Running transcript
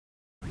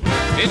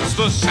It's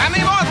the Sammy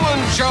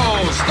Maudlin Show,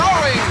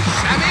 starring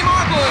Sammy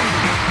Maudlin.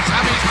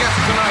 Sammy's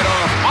guests tonight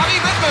are Bobby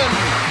Bittman,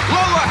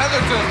 Lola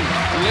Heatherton,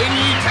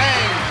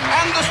 Tang,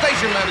 and the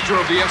station manager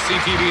of the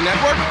SCTV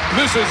network,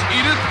 Mrs.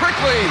 Edith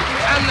Prickley.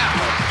 And now,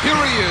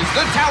 here he is,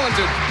 the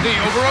talented, the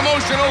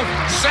over-emotional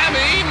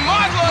Sammy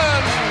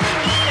Maudlin.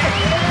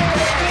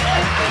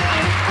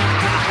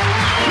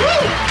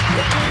 Woo!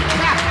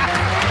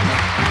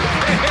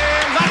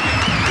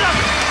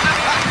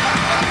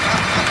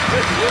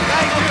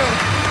 Thank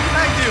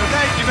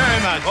you very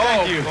much.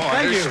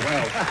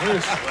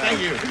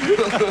 Thank you.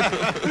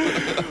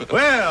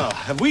 Well,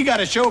 have we got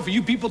a show for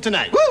you people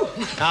tonight? Woo!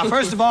 Now,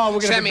 first of all,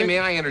 we're going to... Sammy, may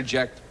I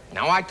interject?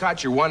 Now, I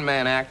caught your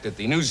one-man act at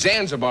the new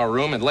Zanzibar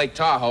room in Lake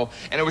Tahoe,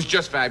 and it was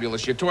just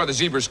fabulous. You tore the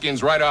zebra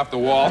skins right off the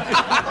wall.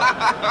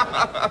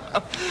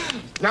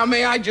 Now,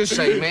 may I just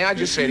say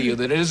to you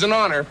that it is an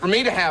honor for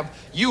me to have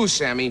you,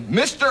 Sammy,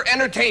 Mr.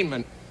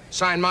 Entertainment,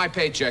 sign my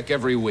paycheck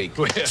every week.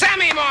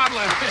 Sammy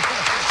Maudlin!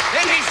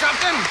 Isn't he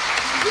something?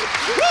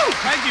 Woo!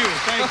 Thank you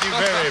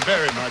very,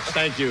 very much.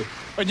 Thank you.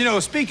 But, you know,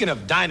 speaking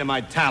of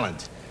dynamite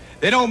talent,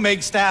 they don't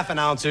make staff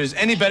announcers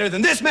any better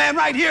than this man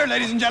right here,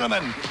 ladies and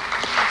gentlemen.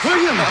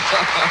 William,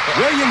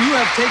 you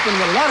have taken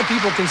what a lot of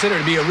people consider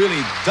to be a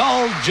really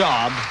dull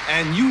job,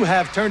 and you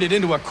have turned it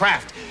into a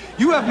craft.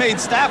 You have made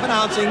staff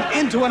announcing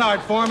into an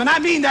art form, and I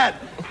mean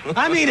that.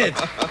 I mean it.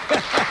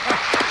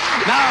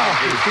 Now,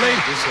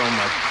 thank you so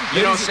much.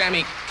 You know,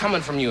 Sammy,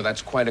 coming from you,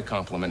 that's quite a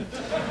compliment.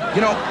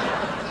 You know,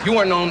 you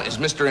are known as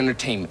Mr.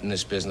 Entertainment in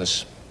this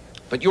business,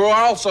 but you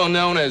are also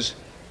known as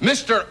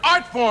Mr.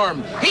 Art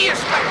Form. He is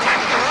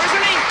spectacular,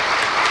 isn't he?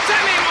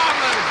 Sammy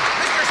Maudlin,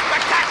 Mr.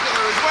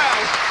 Spectacular as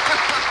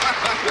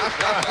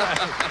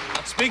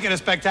well. Speaking of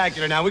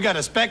spectacular, now, we got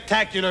a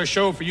spectacular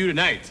show for you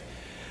tonight.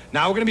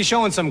 Now, we're going to be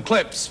showing some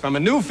clips from a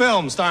new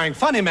film starring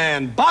funny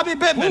man Bobby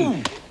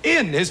Bittman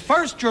in his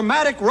first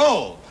dramatic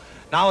role.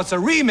 Now, it's a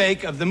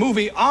remake of the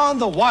movie On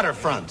the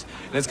Waterfront,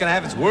 and it's going to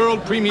have its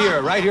world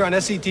premiere right here on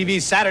SCTV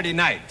Saturday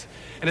night.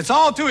 And it's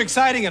all too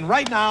exciting, and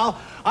right now,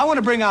 I want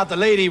to bring out the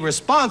lady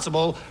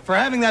responsible for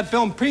having that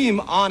film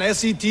premiere on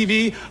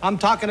SCTV. I'm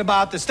talking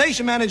about the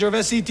station manager of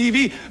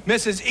SCTV,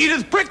 Mrs.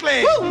 Edith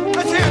Prickley. Woo!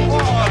 Let's hear it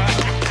for her.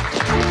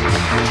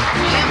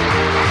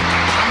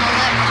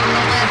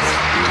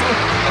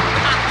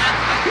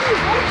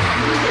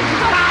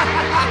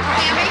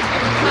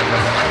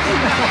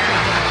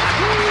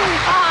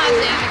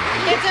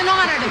 It's an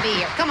honor to be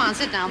here. Come on,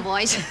 sit down,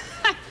 boys.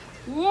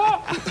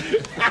 Oh,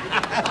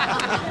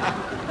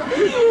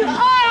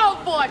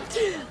 boy.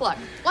 Look,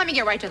 let me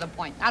get right to the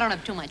point. I don't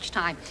have too much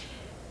time.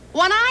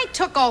 When I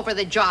took over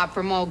the job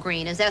for Mo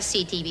Green as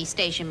SCTV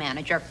station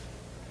manager,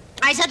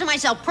 I said to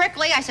myself,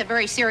 Prickley, I said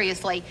very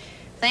seriously,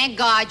 thank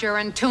God you're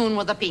in tune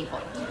with the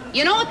people.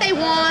 You know what they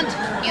want,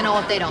 you know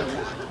what they don't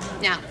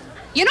want. Now,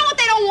 you know what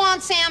they don't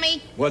want,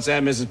 Sammy? What's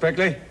that, Mrs.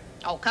 Prickley?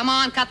 Oh, come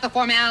on, cut the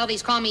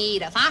formalities. Call me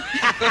Edith, huh?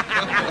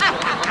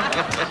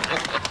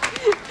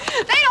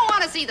 They don't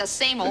want to see the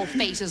same old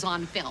faces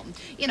on film.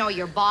 You know,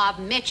 your Bob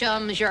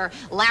Mitchums, your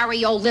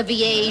Larry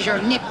Oliviers,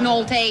 your Nick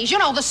Noltes, you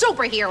know, the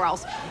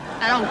superheroes.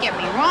 Now, don't get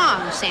me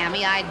wrong,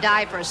 Sammy. I'd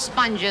die for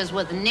sponges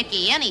with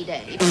Nicky any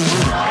day.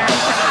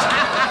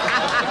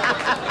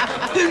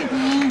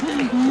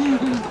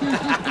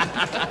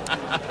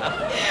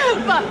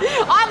 But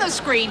on the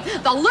screen,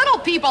 the little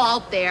people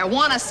out there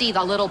want to see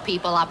the little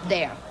people up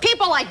there.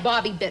 People like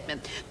Bobby Bittman.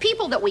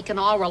 People that we can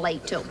all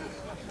relate to.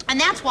 And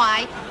that's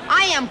why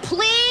I am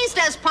pleased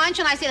as punch,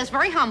 and I say this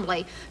very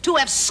humbly, to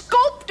have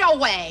scoped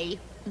away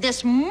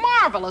this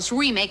marvelous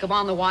remake of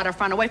On the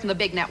Waterfront away from the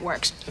big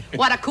networks.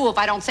 What a coup if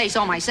I don't say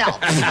so myself.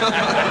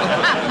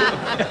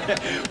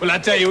 Well, I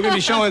tell you, we're going to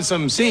be showing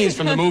some scenes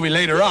from the movie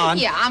later on.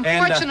 Yeah,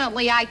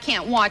 unfortunately, I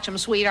can't watch them,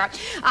 sweetheart.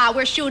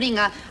 We're shooting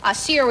a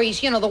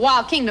series, you know, the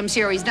Wild Kingdom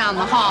series down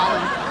the hall,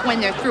 and when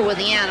they're through with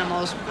the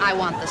animals, I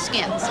want the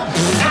skins.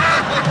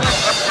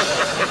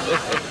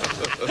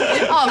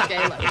 Okay,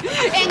 look.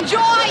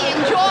 Enjoy.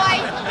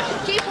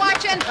 Keep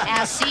watching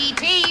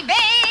SCTV.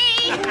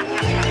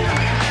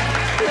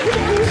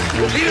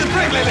 Edith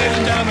Prickley, ladies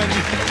and gentlemen.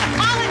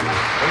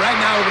 Well, right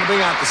now, we're going to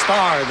bring out the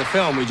star of the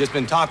film we've just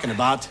been talking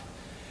about.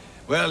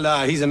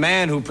 Well, he's a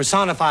man who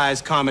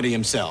personifies comedy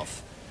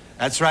himself.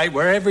 That's right.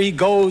 Wherever he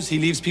goes, he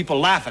leaves people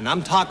laughing.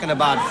 I'm talking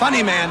about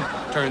funny man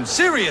turned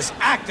serious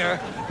actor,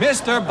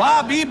 Mr.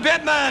 Bobby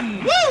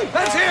Bittman. Woo!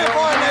 Let's hear it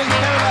for him, ladies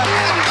and gentlemen.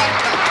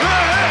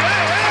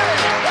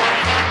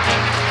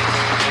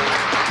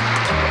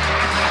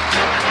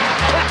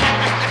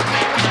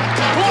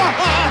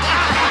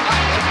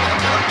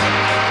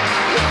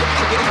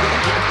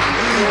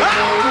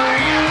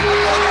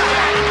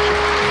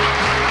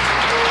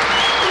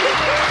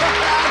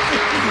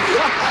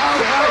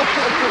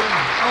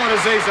 I want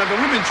to say something.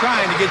 We've been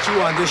trying to get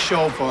you on this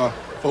show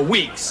for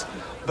weeks.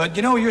 But,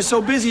 you know, you're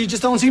so busy, you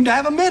just don't seem to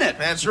have a minute.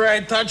 That's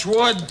right, touch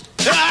wood.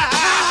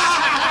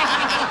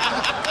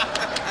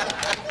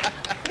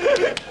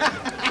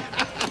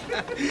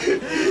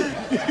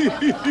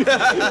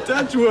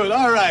 Touch wood,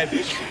 all right.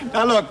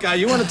 Now, look,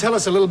 you want to tell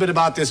us a little bit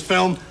about this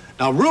film?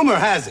 Now, rumor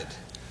has it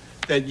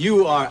that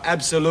you are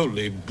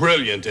absolutely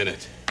brilliant in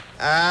it.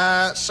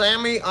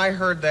 Sammy, I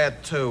heard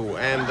that too.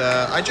 And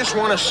I just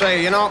want to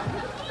say, you know,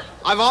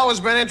 I've always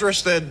been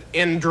interested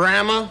in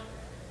drama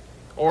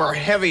or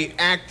heavy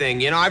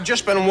acting. You know, I've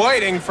just been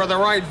waiting for the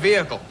right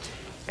vehicle.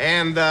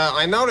 And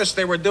I noticed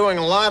they were doing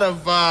a lot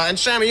of, and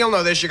Sammy, you'll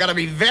know this, you got to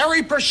be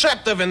very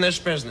perceptive in this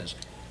business.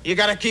 You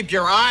got to keep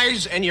your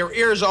eyes and your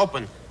ears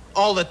open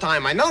all the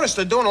time. I noticed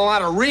they're doing a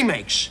lot of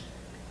remakes.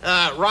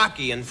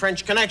 Rocky and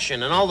French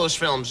Connection and all those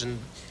films and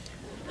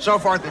so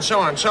forth and so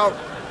on. So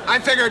I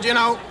figured, you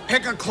know,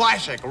 pick a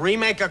classic,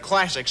 remake a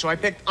classic. So I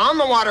picked On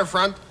the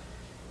Waterfront.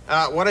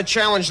 What a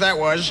challenge that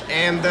was.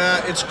 And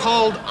it's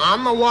called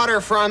On the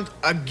Waterfront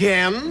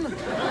Again.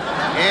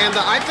 And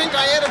I think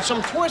I added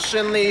some twists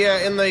in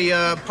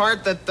the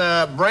part that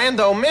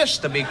Brando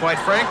missed, to be quite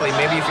frankly.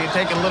 Maybe if you'd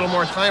taken a little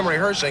more time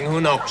rehearsing, who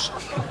knows?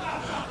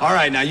 All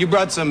right, now you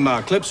brought some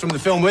clips from the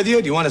film with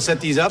you. Do you want to set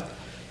these up?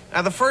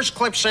 The first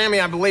clip, Sammy,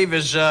 I believe,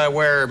 is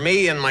where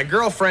me and my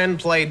girlfriend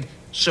played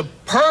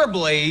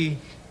superbly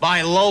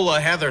by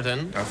Lola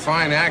Heatherton. A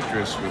fine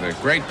actress with a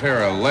great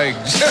pair of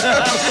legs.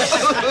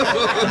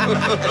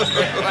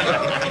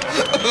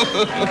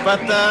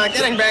 But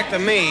getting back to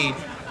me,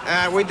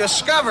 we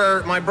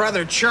discover my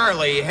brother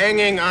Charlie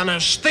hanging on a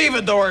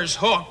stevedore's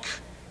hook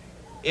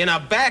in a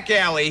back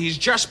alley. He's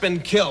just been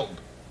killed.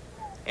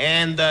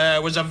 And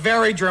it was a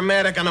very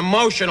dramatic and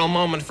emotional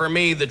moment for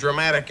me, the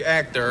dramatic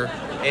actor.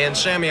 And,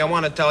 Sammy, I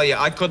want to tell you,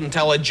 I couldn't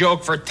tell a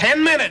joke for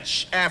 10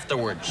 minutes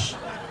afterwards.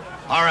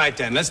 All right,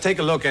 then. Let's take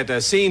a look at a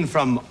scene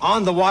from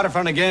On the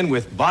Waterfront Again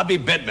with Bobby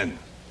Bittman.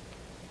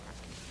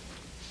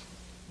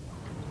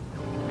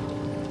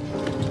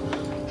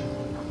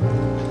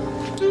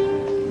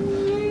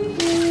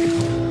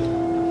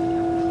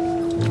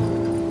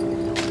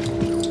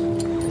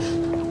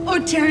 Oh,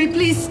 Terry,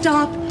 please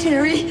stop,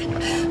 Terry.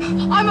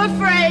 I'm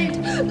afraid.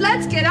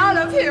 Let's get out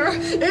of here.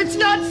 It's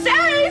not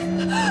safe.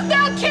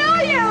 They'll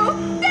kill you.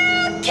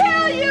 They'll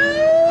kill you.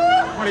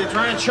 What, are you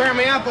trying to cheer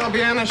me up? I'll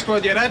be honest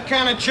with you. That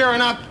kind of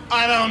cheering up,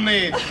 I don't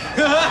need.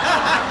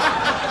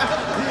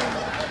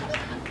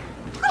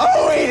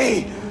 Oh,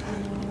 Edie.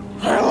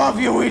 I love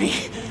you,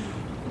 Edie.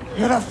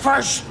 You're the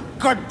first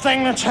good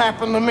thing that's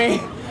happened to me.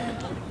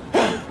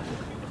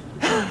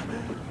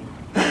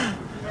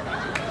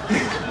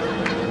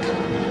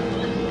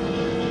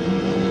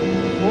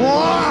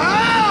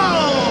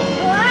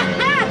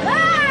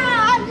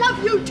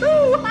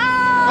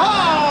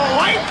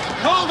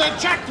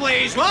 Check,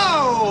 please.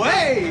 Whoa,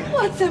 hey!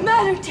 What's the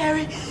matter,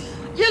 Terry?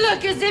 You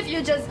look as if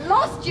you just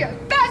lost your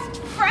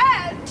best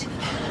friend.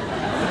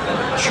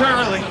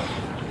 Charlie.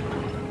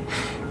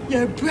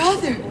 Your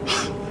brother.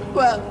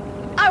 Well,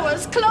 I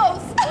was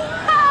close.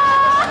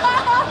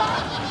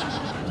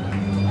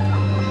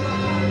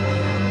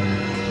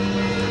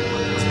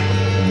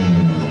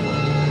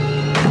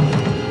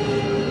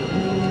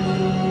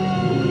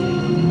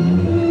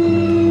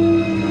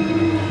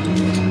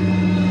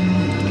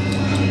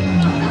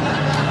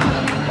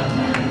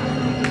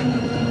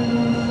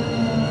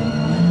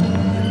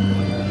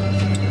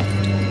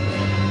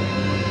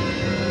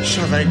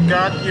 So they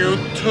got you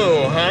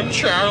too, huh,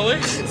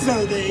 Charlie?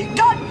 So they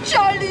got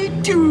Charlie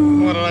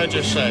too. What did I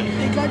just say?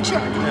 They got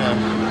Charlie.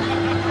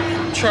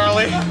 Yeah.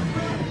 Charlie,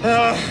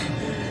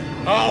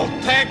 I'll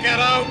take it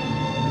out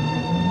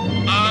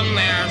on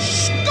their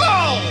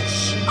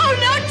skulls. Oh,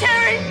 no,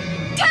 Terry!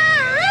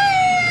 Terry!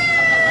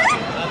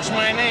 That's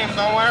my name.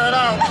 Don't wear it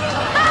out.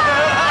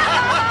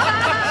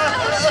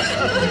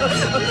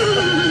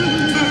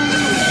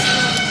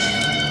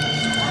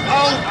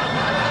 I'll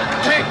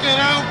take it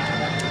out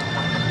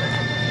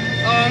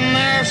on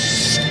their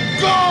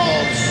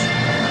skulls!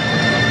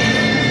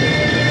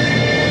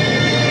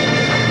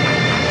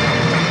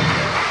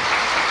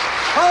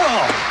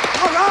 Oh,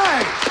 all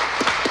right.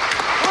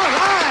 All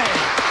right.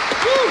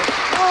 Woo.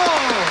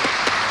 Oh.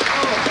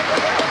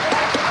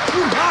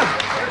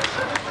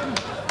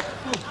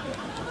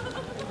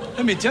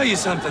 Let me tell you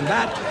something.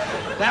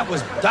 That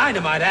was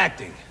dynamite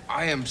acting.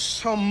 I am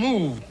so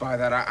moved by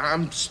that.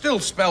 I'm still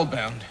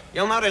spellbound.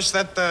 You'll notice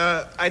that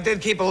I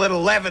did keep a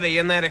little levity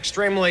in that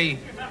extremely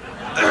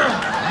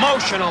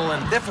emotional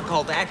and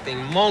difficult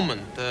acting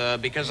moment,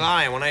 because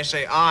when I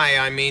say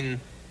I mean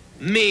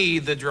me,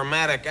 the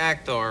dramatic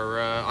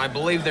actor. I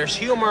believe there's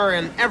humor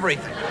in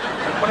everything.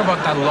 What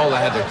about that Lola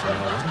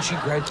Heatherton? Wasn't she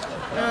great?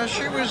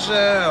 She was,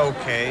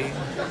 okay.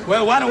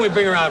 Well, why don't we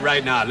bring her out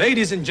right now?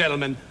 Ladies and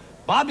gentlemen,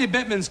 Bobby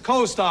Bittman's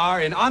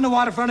co-star in On the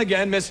Waterfront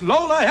Again, Miss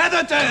Lola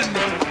Heatherton.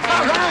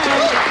 All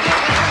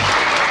right.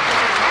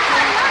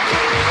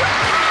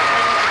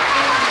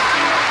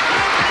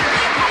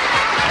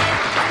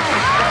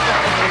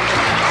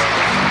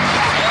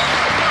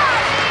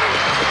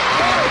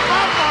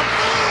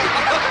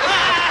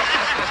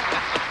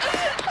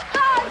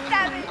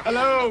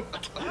 Hello.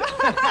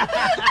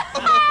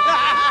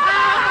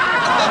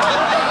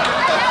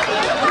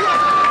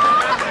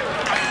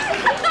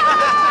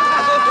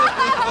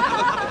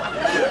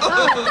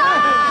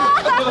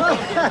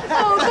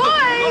 Oh,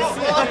 boys!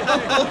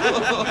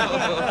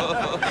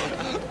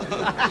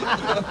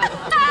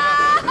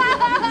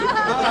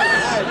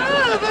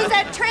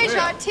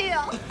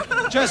 gentil.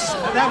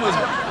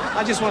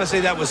 I just want to say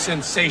that was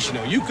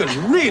sensational. You could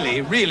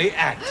really, really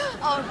act.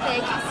 Oh,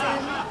 thank you,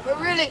 Sammy. But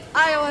really,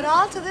 I owe it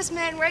all to this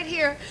man right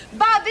here,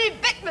 Bobby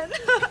Bittman,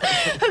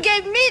 who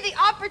gave me the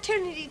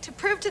opportunity to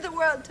prove to the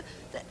world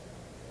that,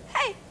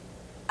 hey,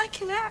 I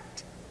can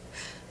act.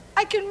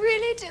 I can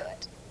really do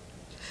it.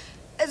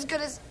 As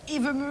good as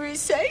Eva Marie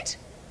Saint,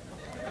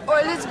 or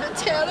Elizabeth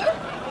Taylor,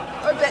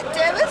 or Bette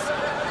Davis,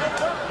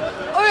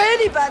 or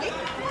anybody.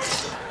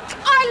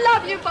 I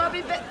love you,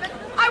 Bobby Bittman.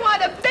 I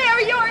want to bear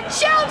your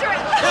children.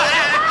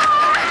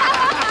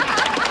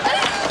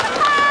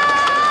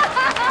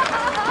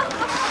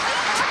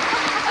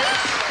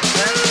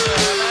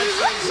 That's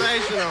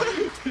sensational.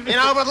 You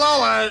know, but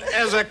Lola,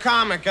 as a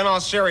comic, in all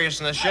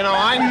seriousness, you know,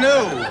 I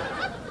knew,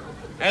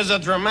 as a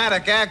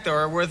dramatic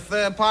actor with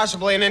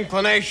possibly an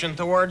inclination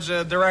towards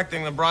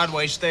directing the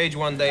Broadway stage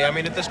one day. I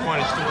mean, at this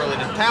point, it's too early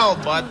to tell,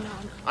 but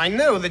I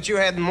knew that you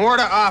had more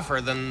to offer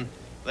than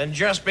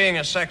just being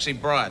a sexy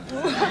broad.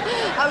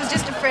 I was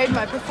just afraid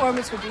my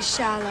performance would be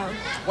shallow.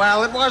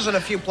 Well, it was in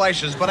a few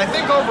places, but I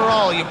think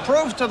overall you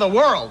proved to the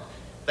world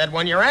that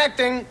when you're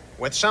acting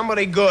with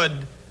somebody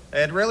good,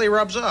 it really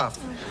rubs off.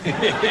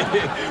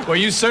 Well,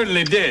 you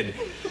certainly did.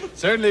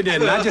 Certainly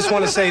did. And I just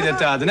want to say that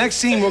the next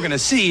scene we're going to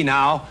see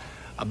now,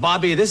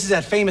 Bobby, this is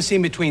that famous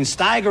scene between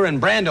Steiger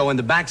and Brando in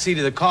the back seat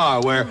of the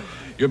car where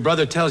your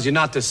brother tells you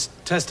not to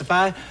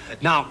testify.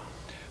 Now,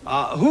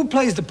 who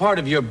plays the part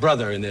of your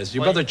brother in this?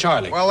 Your brother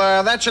Charlie?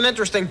 Well, that's an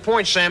interesting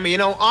point, Sammy. You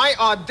know, I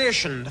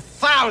auditioned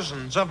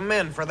thousands of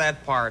men for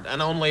that part,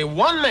 and only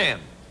one man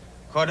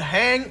could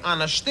hang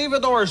on a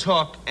stevedore's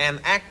hook and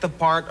act the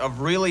part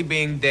of really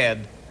being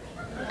dead.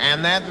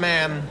 And that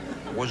man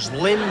was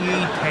Lin Yi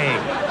Tang.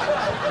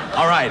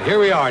 All right, here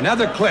we are.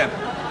 Another clip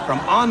from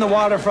On the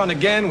Waterfront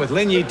again with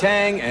Lin Yi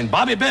Tang and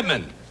Bobby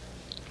Bittman.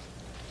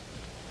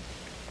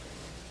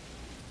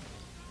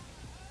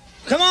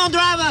 Come on,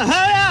 driver,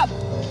 hurry up!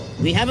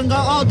 We haven't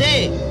got all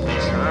day.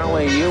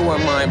 Charlie, you were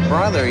my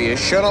brother. You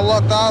should have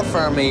looked out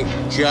for me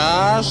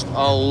just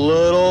a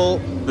little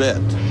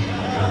bit.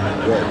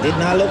 Well,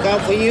 didn't I look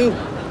out for you?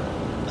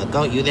 I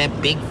got you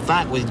that big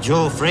fight with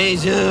Joe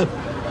Frazier.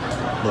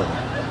 But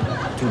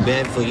too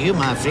bad for you,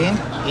 my friend.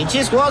 It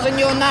just wasn't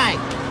your night.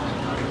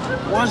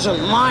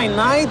 Wasn't my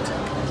night?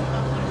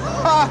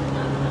 Ha!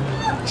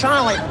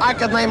 Charlie, I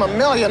could name a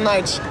million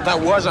nights that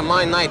wasn't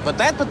my night, but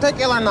that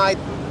particular night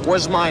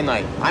was my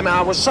night. I mean,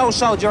 I was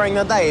so-so during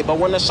the day, but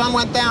when the sun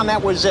went down,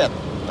 that was it.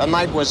 The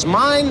night was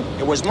mine.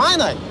 It was my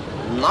night.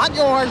 Not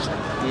yours,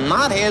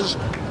 not his,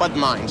 but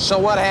mine. So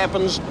what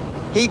happens?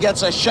 He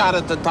gets a shot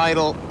at the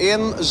title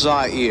in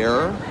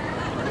Zaire,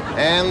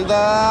 and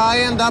I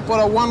end up with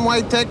a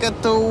one-way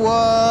ticket to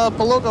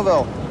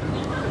Palookaville.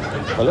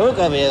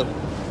 Palookaville?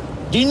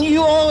 Didn't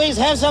you always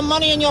have some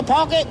money in your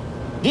pocket?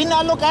 Didn't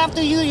I look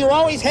after you? You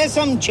always had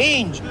some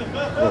change.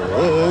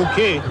 Oh,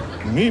 okay.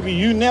 Maybe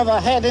you never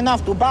had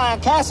enough to buy a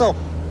castle,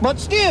 but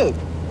still,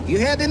 you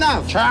had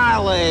enough.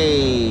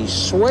 Charlie,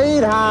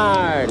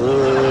 sweetheart.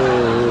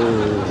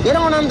 You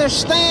don't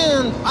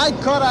understand. I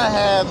could have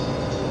had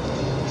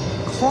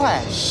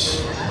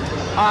class.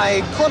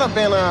 I could have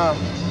been a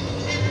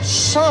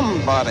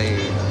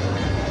somebody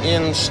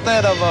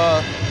instead of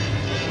a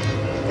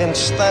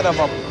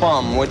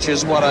bum, which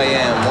is what I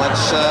am.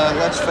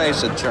 Let's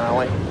face it,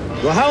 Charlie.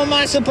 Well, how am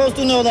I supposed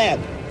to know that?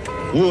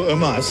 Well,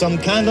 am I some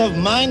kind of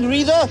mind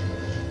reader?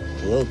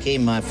 Okay,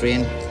 my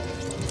friend.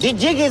 The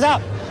jig is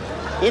up.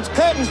 It's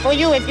curtains for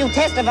you if you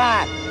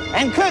testify,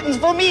 and curtains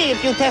for me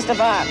if you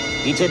testify.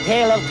 It's a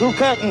tale of two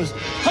curtains.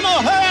 Come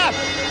on, hurry up!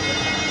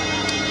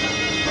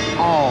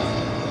 Oh,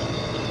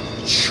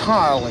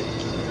 Charlie.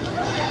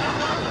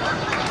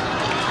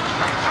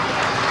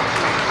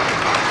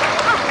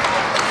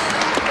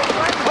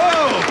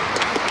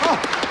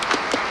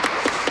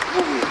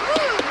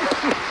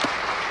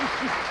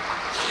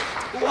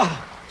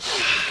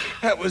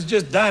 That was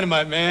just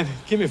dynamite, man.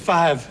 Give me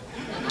 5.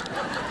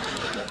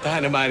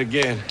 Dynamite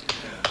again.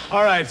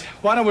 All right,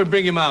 why don't we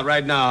bring him out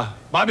right now?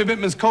 Bobby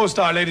Bittman's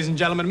co-star, ladies and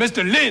gentlemen,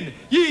 Mr. Lin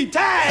Yi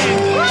Tang!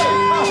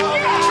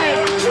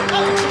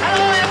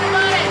 Hello,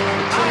 everybody!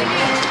 How are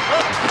you?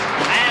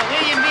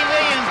 William B.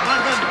 Williams,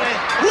 Bobby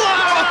Bittman!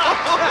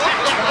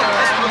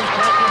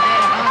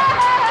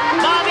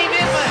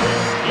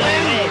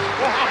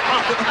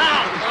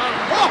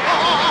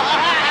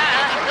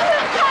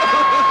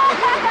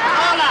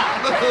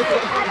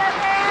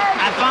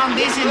 I found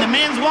this in the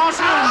men's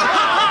washroom.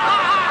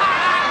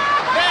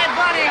 Bad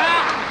buddy,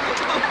 huh?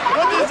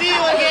 Good to see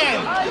you again.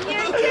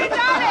 You too,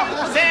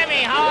 darling.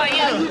 Sammy, how are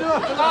you?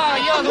 Oh,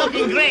 you're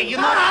looking great, you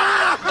know.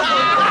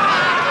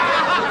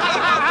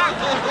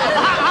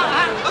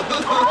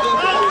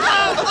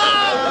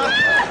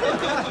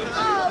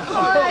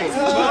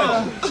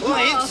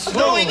 Boy, it's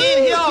snowing in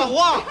here.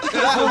 What?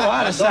 Oh,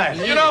 out of sight.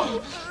 You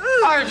know,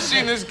 I've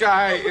seen this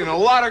guy in a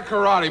lot of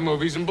karate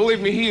movies, and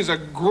believe me, he is a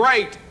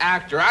great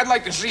actor. I'd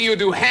like to see you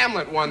do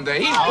Hamlet one day.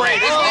 He's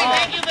great, isn't he?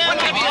 Thank you very much.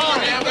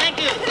 Thank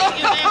you. Thank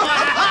you very much.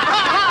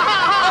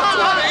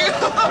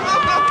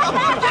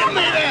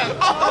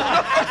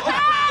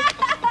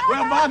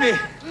 Well,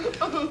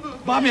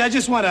 Bobby, I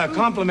just want to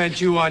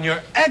compliment you on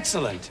your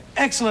excellent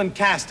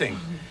casting.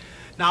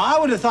 Now, I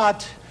would have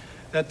thought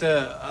that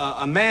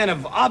a man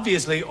of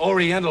obviously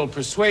Oriental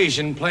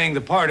persuasion playing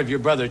the part of your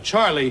brother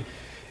Charlie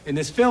in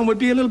this film would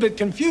be a little bit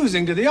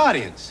confusing to the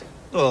audience.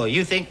 Oh,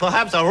 you think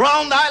perhaps a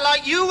round eye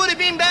like you would have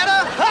been better? A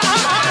round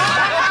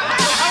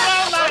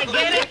eye,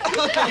 get it? You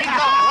got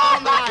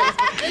round eyes.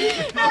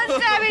 Now,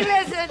 Sammy,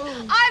 listen.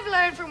 I've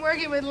learned from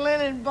working with Lynn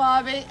and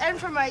Bobby and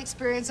from my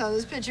experience on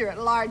this picture at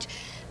large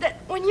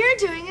that when you're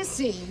doing a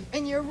scene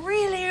and you're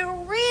really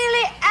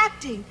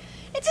acting,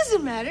 it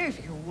doesn't matter if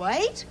you're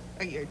white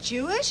or you're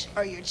Jewish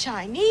or you're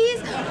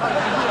Chinese or you're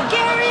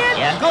Bulgarian.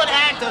 Yeah, good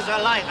actors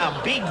are like a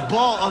big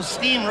ball of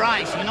steamed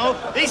rice, you know?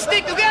 They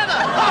stick together.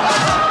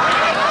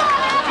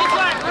 Just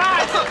like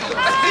rice.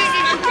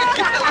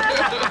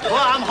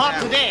 Well, I'm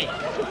hot today.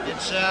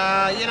 It's,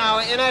 you know,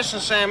 in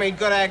essence, Sammy,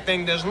 good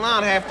acting does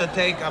not have to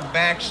take a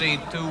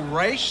backseat to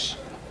race,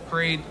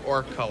 creed,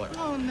 or color.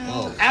 Oh,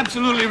 no.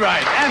 Absolutely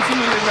right.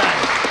 Absolutely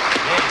right.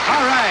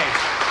 All right.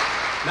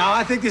 Now,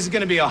 I think this is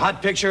going to be a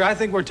hot picture. I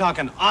think we're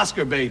talking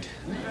Oscar bait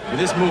for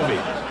this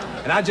movie.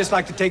 And I'd just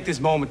like to take this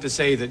moment to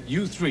say that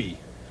you three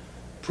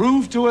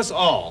prove to us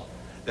all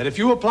that if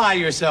you apply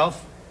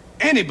yourself,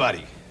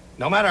 anybody,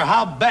 no matter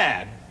how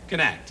bad, can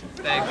act.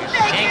 Thank you.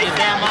 Thank you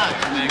damn much.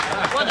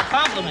 What a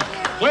compliment.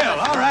 Well,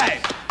 all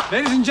right.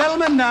 Ladies and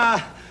gentlemen,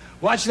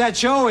 watch that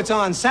show. It's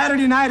on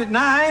Saturday night at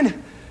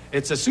 9.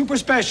 It's a super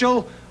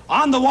special.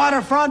 On the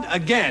Waterfront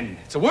again.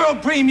 It's a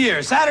world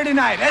premiere, Saturday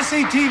night,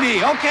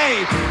 SCTV.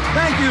 Okay,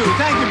 thank you,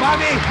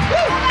 Bobby.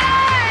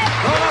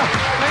 Lola,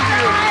 thank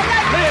you.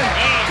 Liv,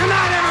 good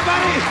night,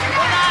 everybody.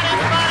 Good night,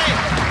 everybody.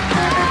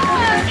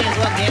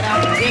 Get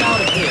out of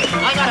here.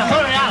 I gotta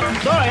hurry out.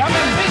 Sorry, I'm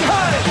in a big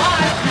hurry.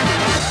 Bye.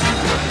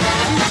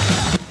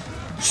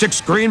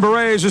 6 Green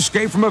Berets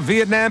escape from a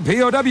Vietnam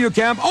POW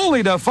camp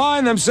only to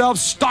find themselves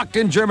stalked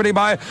in Germany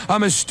by a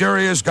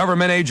mysterious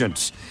government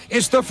agent.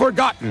 It's The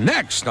Forgotten,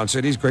 next on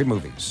City's Great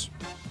Movies.